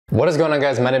What is going on,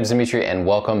 guys? My name is Dimitri and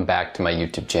welcome back to my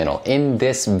YouTube channel. In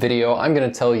this video, I'm going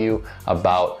to tell you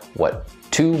about what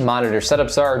two monitor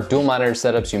setups are, dual monitor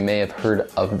setups. You may have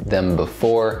heard of them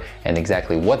before, and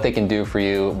exactly what they can do for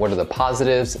you. What are the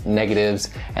positives,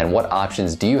 negatives, and what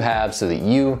options do you have so that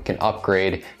you can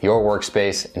upgrade your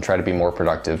workspace and try to be more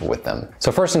productive with them.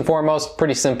 So first and foremost,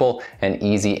 pretty simple and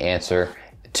easy answer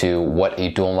to what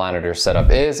a dual monitor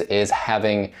setup is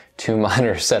having two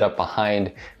monitors set up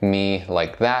behind me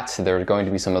like that. There are going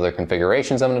to be some other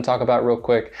configurations I'm going to talk about real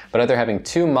quick, but either having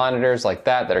two monitors like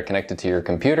that are connected to your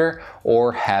computer,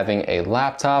 or having a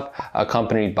laptop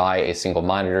accompanied by a single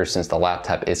monitor. Since the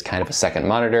laptop is kind of a second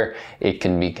monitor, it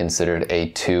can be considered a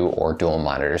two or dual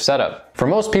monitor setup. For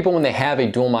most people, when they have a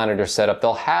dual monitor setup,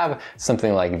 they'll have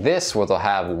something like this, where they'll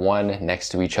have one next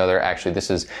to each other. Actually, this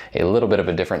is a little bit of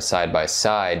a different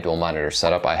side-by-side dual monitor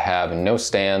setup. I have no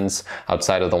stands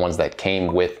outside of the ones that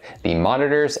came with the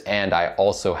monitors, and I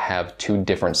also have two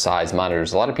different size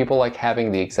monitors. A lot of people like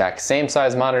having the exact same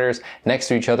size monitors next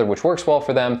to each other, which works well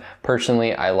for them.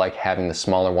 Personally, I like having the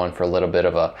smaller one for a little bit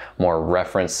of a more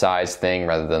reference size thing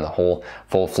rather than the whole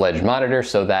full-fledged monitor,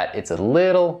 so that it's a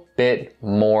little bit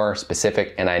more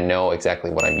specific and I know exactly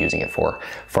what I'm using it for.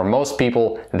 For most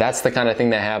people, that's the kind of thing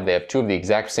they have. They have two of the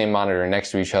exact same monitor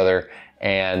next to each other,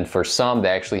 and for some, they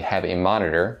actually have a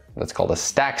monitor that's called a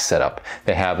stack setup.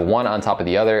 They have one on top of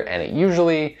the other, and it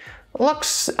usually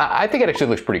looks, I think it actually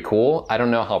looks pretty cool. I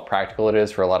don't know how practical it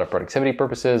is for a lot of productivity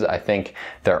purposes. I think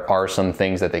there are some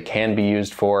things that they can be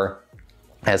used for,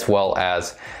 as well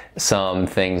as some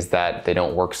things that they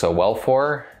don't work so well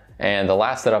for. And the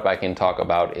last setup I can talk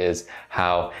about is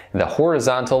how the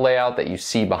horizontal layout that you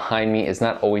see behind me is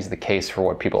not always the case for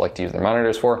what people like to use their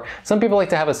monitors for. Some people like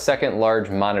to have a second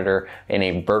large monitor in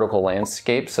a vertical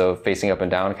landscape, so facing up and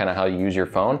down, kind of how you use your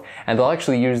phone. And they'll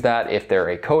actually use that if they're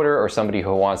a coder or somebody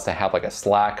who wants to have like a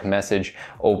Slack message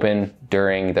open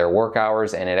during their work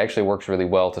hours, and it actually works really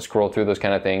well to scroll through those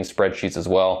kind of things, spreadsheets as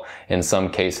well in some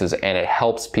cases, and it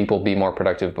helps people be more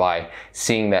productive by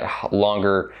seeing that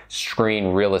longer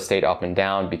screen real estate up and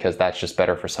down, because that's just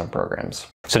better for some programs.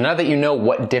 So now that you know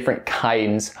what different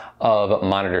kinds of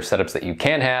monitor setups that you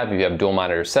can have, if you have dual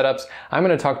monitor setups, I'm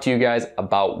going to talk to you guys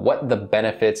about what the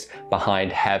benefits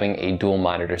behind having a dual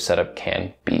monitor setup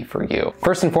can be for you.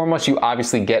 First and foremost, you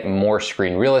obviously get more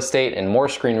screen real estate, and more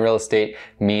screen real estate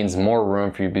means more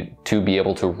room for you to be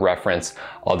able to reference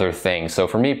other things. So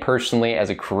for me personally, as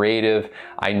a creative,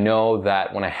 I know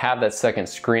that when I have that second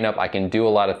screen up, I can do a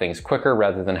lot of things quicker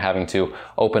rather than having to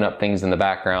open up things in the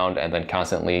background and then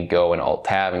constantly go and alt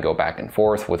tab and go back and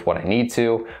forth with what I need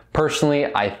to. Personally,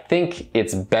 I think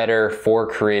it's better for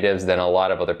creatives than a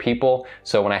lot of other people.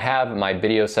 So when I have my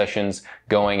video sessions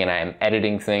going and I am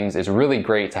editing things, it's really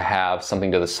great to have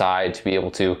something to the side to be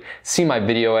able to see my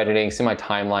video editing, see my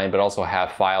timeline, but also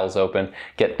have files open,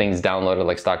 get things downloaded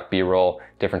like stock B-roll,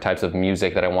 different types of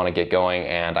music that I want to get going,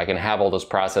 and I can have all those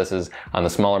processes on the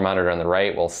smaller monitor on the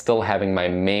right while still having my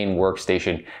main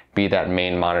workstation be that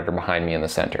main monitor behind me in the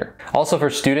center. Also for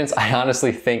students, I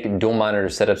honestly think dual monitor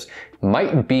setups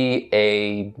might be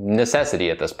a necessity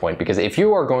at this point, because if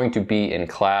you are going to be in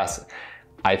class,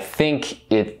 I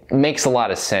think it makes a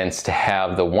lot of sense to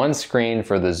have the one screen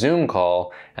for the Zoom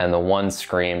call and the one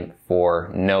screen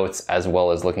for notes, as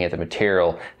well as looking at the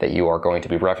material that you are going to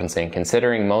be referencing.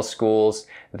 Considering most schools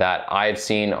that I've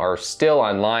seen are still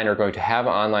online or going to have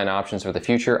online options for the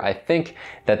future, I think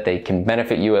that they can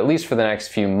benefit you at least for the next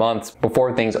few months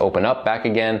before things open up back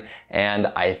again. And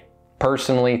I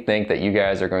personally think that you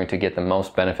guys are going to get the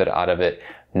most benefit out of it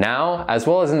now, as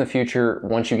well as in the future.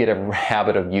 Once you get a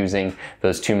habit of using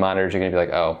those two monitors, you're gonna be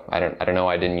like, oh, I don't know,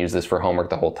 I didn't use this for homework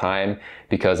the whole time.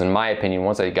 Because in my opinion,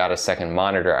 once I got a second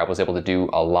monitor, I was able to do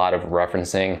a lot of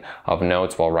referencing of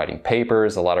notes while writing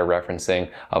papers, a lot of referencing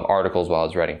of articles while I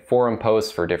was writing forum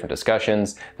posts for different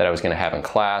discussions that I was gonna have in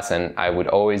class, and I would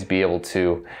always be able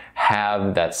to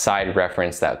have that side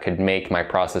reference that could make my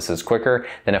processes quicker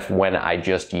than when I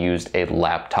just used a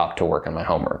laptop to work on my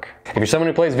homework. If you're someone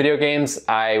who plays video games,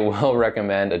 I will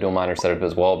recommend a dual monitor setup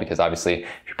as well, because obviously if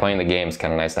you're playing the game, it's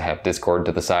kind of nice to have Discord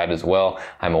to the side as well.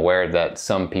 I'm aware that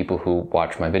some people who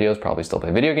watch my videos probably still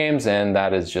play video games, and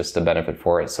that is just a benefit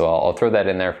for it. So I'll throw that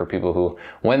in there for people who,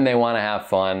 when they want to have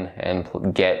fun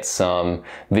and get some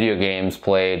video games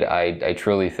played, I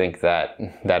truly think that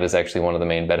that is actually one of the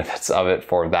main benefits of it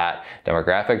for that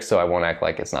demographic, so I won't act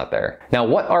like it's not there. Now,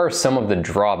 what are some of the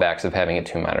drawbacks of having a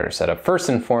two monitor setup? First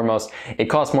and foremost, it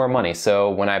costs more money. So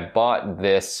when I bought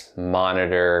this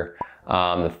monitor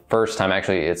The first time,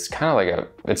 actually, it's kind of like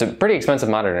it's a pretty expensive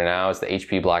monitor now. It's the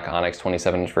HP Black Onyx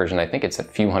 27-inch version. I think it's a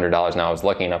few $100s now. I was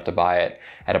lucky enough to buy it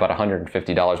at about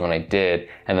 $150 when I did.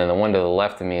 And then the one to the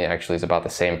left of me actually is about the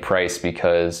same price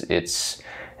because it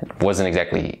wasn't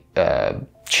exactly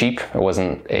cheap. It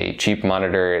wasn't a cheap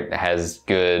monitor. It has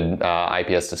good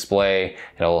IPS display.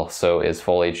 It also is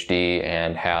full HD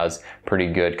and has pretty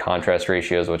good contrast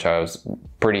ratios, which I was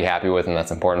pretty happy with, and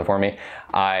that's important for me.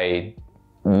 I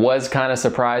was kind of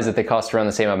surprised that they cost around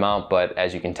the same amount, but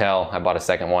as you can tell, I bought a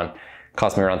second one.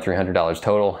 Cost me around $300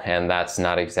 total, and that's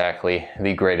not exactly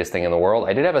the greatest thing in the world.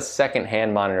 I did have a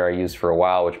second-hand monitor I used for a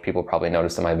while, which people probably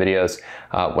noticed in my videos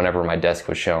whenever my desk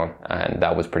was shown, and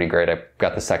that was pretty great. I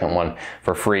got the second one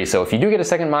for free. So if you do get a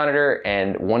second monitor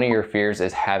and one of your fears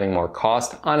is having more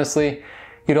cost, honestly,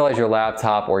 utilize your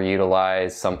laptop or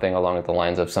utilize something along the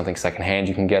lines of something secondhand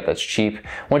you can get that's cheap.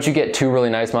 Once you get two really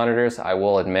nice monitors, I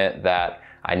will admit that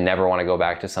I never want to go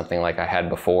back to something like I had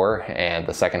before, and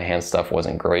the secondhand stuff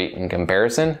wasn't great in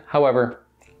comparison. However,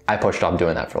 I pushed off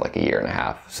doing that for like a year and a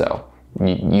half, so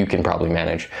you can probably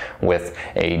manage with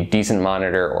a decent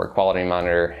monitor or a quality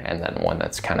monitor and then one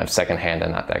that's kind of secondhand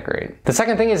and not that great. The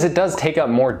second thing is it does take up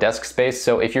more desk space.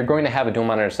 So if you're going to have a dual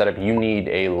monitor setup, you need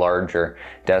a larger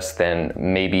desk than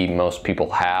maybe most people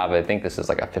have. I think this is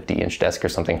like a 50-inch desk or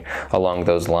something along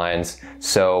those lines.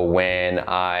 So when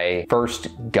I first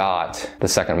got the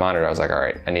second monitor, I was like, all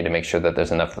right, I need to make sure that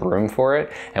there's enough room for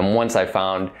it. And once I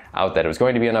found out that it was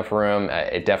going to be enough room,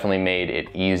 it definitely made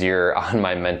it easier on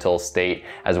my mental state,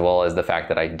 as well as the fact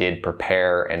that I did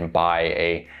prepare and buy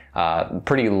a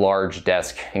pretty large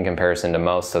desk in comparison to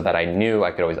most, so that I knew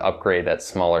I could always upgrade that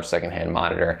smaller secondhand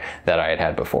monitor that I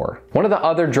had before. One of the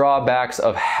other drawbacks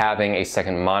of having a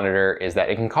second monitor is that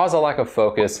it can cause a lack of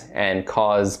focus and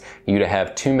cause you to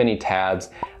have too many tabs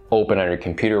open on your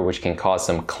computer, which can cause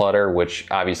some clutter, which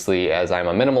obviously, as I'm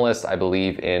a minimalist, I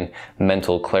believe in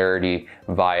mental clarity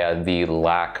via the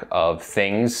lack of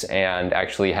things, and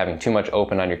actually having too much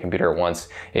open on your computer at once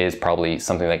is probably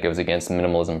something that goes against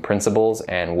minimalism principles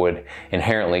and would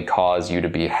inherently cause you to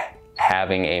be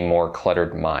having a more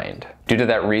cluttered mind. Due to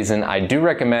that reason, I do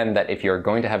recommend that if you're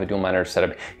going to have a dual monitor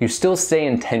setup, you still stay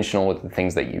intentional with the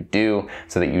things that you do,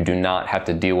 so that you do not have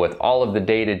to deal with all of the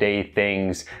day-to-day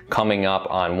things coming up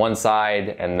on one side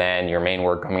and then your main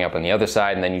work coming up on the other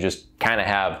side, and then you just kind of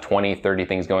have 20, 30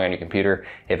 things going on your computer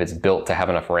if it's built to have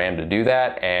enough RAM to do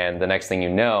that. And the next thing you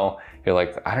know, you're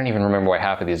like, I don't even remember why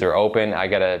half of these are open. I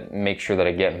gotta make sure that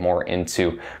I get more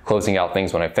into closing out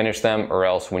things when I finish them, or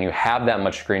else when you have that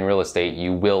much screen real estate,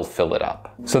 you will fill it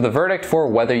up. So the verdict for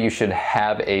whether you should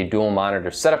have a dual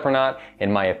monitor setup or not,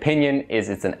 in my opinion, is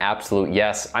it's an absolute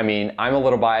yes. I mean, I'm a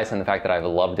little biased in the fact that I've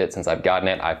loved it since I've gotten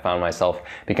it. I've found myself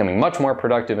becoming much more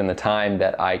productive in the time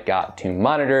that I got two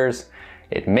monitors.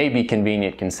 It may be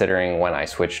convenient considering when I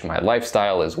switched my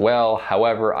lifestyle as well.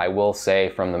 However, I will say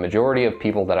from the majority of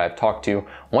people that I've talked to,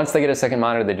 once they get a second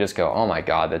monitor, they just go, oh my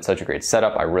God, that's such a great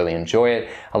setup. I really enjoy it.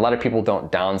 A lot of people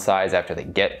don't downsize after they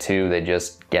get two, they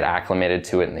just get acclimated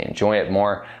to it and they enjoy it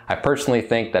more. I personally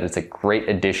think that it's a great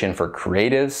addition for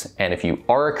creatives. And if you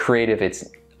are a creative, it's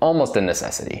almost a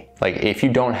necessity. Like if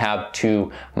you don't have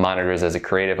two monitors as a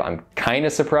creative, I'm kind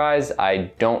of surprised.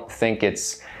 I don't think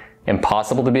it's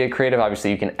impossible to be a creative.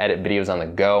 Obviously you can edit videos on the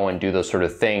go and do those sort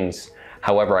of things.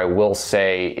 However, I will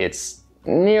say it's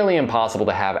nearly impossible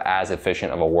to have as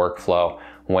efficient of a workflow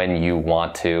when you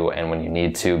want to and when you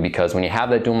need to, because when you have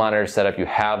that dual monitor setup, you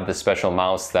have the special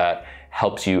mouse that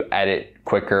helps you edit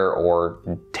quicker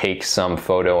or take some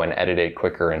photo and edit it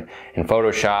quicker in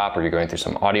Photoshop, or you're going through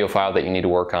some audio file that you need to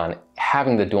work on.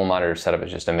 Having the dual monitor setup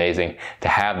is just amazing. To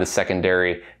have the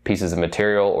secondary pieces of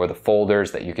material or the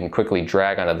folders that you can quickly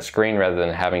drag onto the screen rather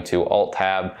than having to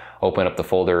Alt-Tab, open up the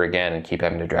folder again and keep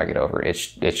having to drag it over. It's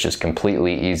just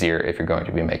completely easier if you're going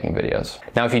to be making videos.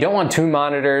 Now, if you don't want two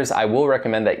monitors, I will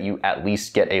recommend that you at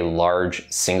least get a large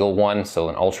single one. So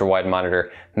an ultra-wide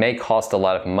monitor may cost a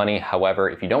lot of money. However,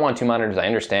 if you don't want two monitors, I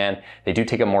understand they do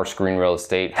take up more screen real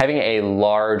estate. Having a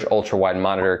large ultra-wide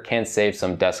monitor can save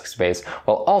some desk space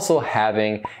while also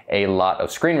having a lot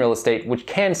of screen real estate, which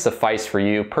can suffice for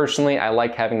you. Personally, I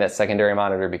like having that secondary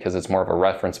monitor because it's more of a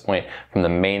reference point from the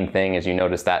main thing. As you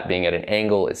notice, that being at an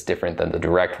angle is different than the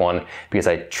direct one, because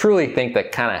I truly think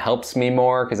that kind of helps me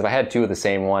more, because if I had two of the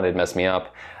same one, it'd mess me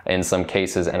up in some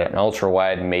cases, and an ultra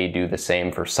wide may do the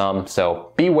same for some.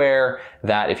 So beware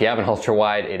that if you have an ultra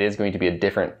wide, it is going to be a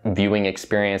different viewing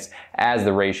experience, as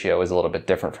the ratio is a little bit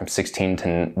different from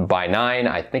 16:9.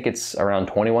 I think it's around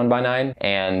 21:9.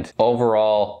 And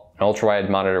overall, An ultra-wide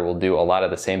monitor will do a lot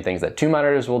of the same things that two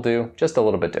monitors will do, just a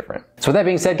little bit different. So with that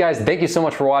being said, guys, thank you so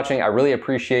much for watching. I really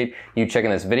appreciate you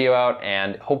checking this video out,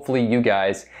 and hopefully you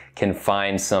guys can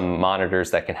find some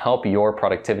monitors that can help your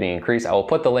productivity increase. I will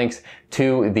put the links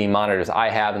to the monitors I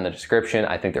have in the description.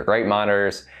 I think they're great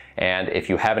monitors. And if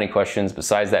you have any questions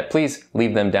besides that, please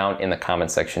leave them down in the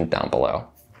comment section down below.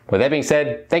 With that being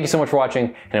said, thank you so much for watching,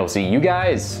 and I will see you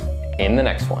guys in the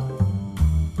next one.